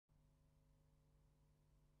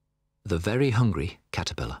The Very Hungry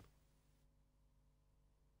Caterpillar.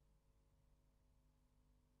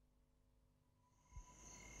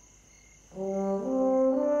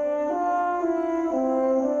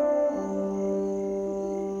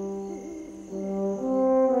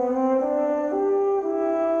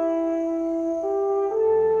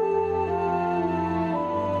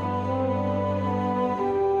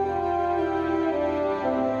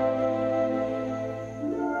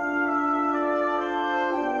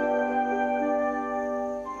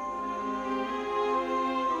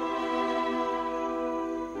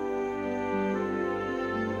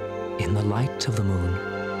 In the light of the moon,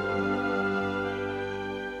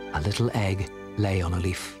 a little egg lay on a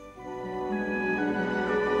leaf.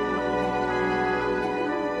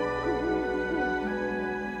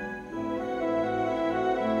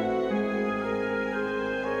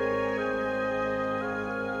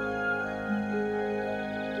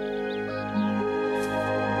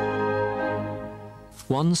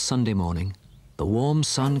 One Sunday morning, the warm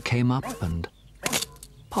sun came up and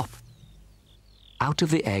pop! Out of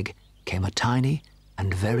the egg came a tiny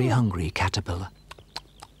and very hungry caterpillar.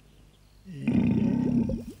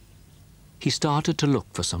 He started to look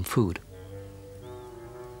for some food.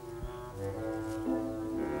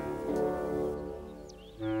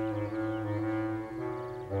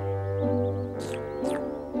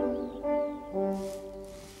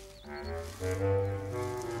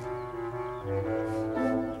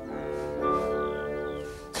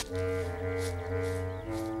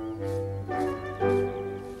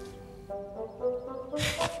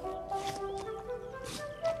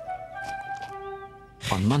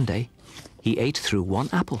 On Monday, he ate through one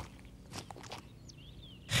apple.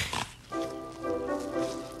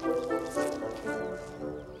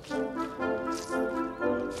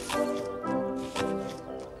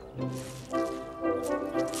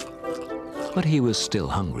 But he was still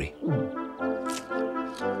hungry.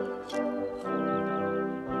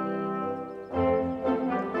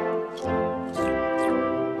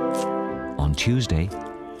 On Tuesday,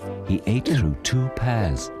 he ate through 2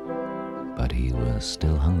 pears. But he was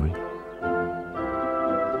still hungry.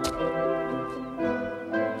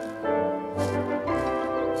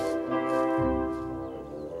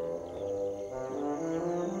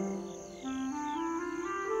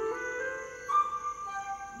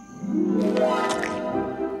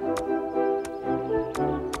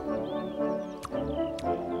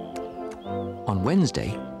 On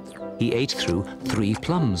Wednesday, he ate through 3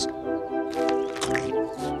 plums.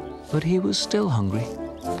 But he was still hungry.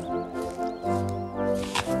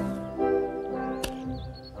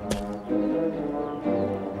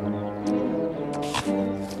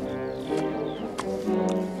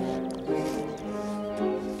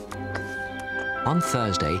 On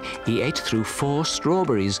Thursday, he ate through 4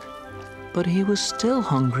 strawberries, but he was still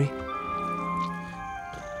hungry.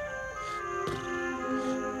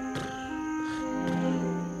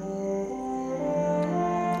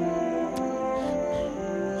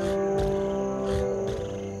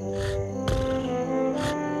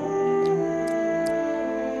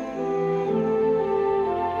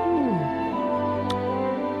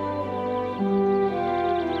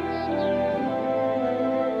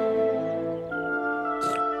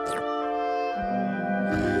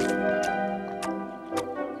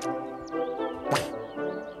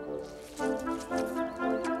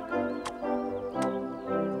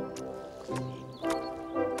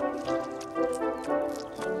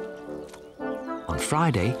 On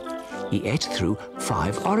Friday, he ate through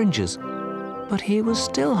 5 oranges, but he was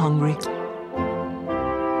still hungry.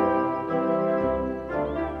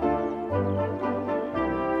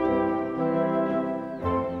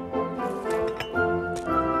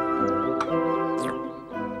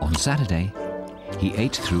 On Saturday, he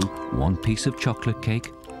ate through 1 piece of chocolate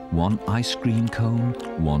cake, 1 ice cream cone,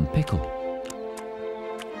 1 pickle.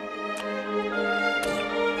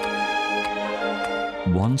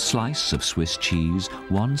 One slice of Swiss cheese,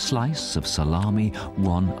 1 slice of salami,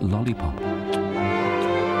 1 lollipop.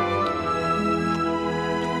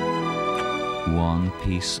 1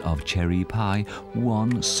 piece of cherry pie,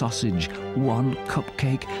 1 sausage, 1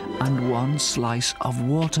 cupcake, and 1 slice of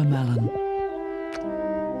watermelon.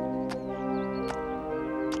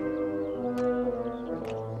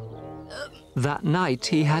 That night,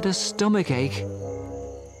 he had a stomachache.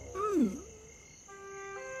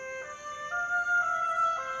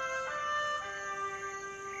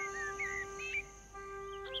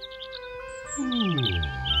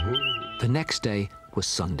 The next day was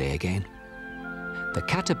Sunday again. The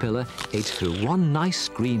caterpillar ate through 1 nice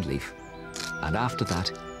green leaf, and after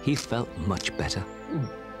that he felt much better.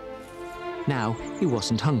 Now he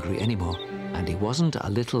wasn't hungry anymore. And he wasn't a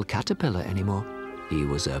little caterpillar anymore. He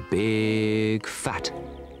was a big, fat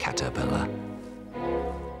caterpillar.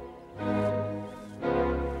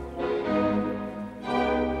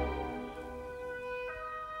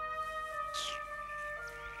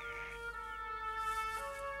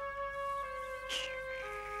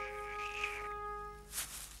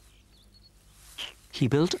 He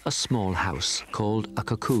built a small house called a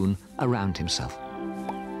cocoon around himself.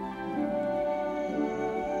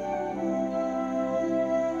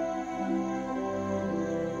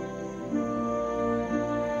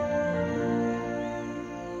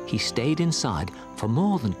 He stayed inside for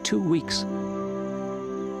more than 2 weeks.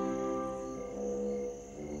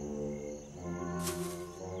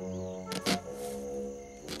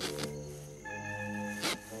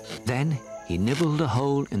 Then he nibbled a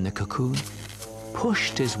hole in the cocoon,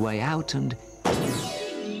 pushed his way out, and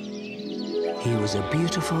he was a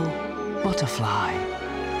beautiful butterfly.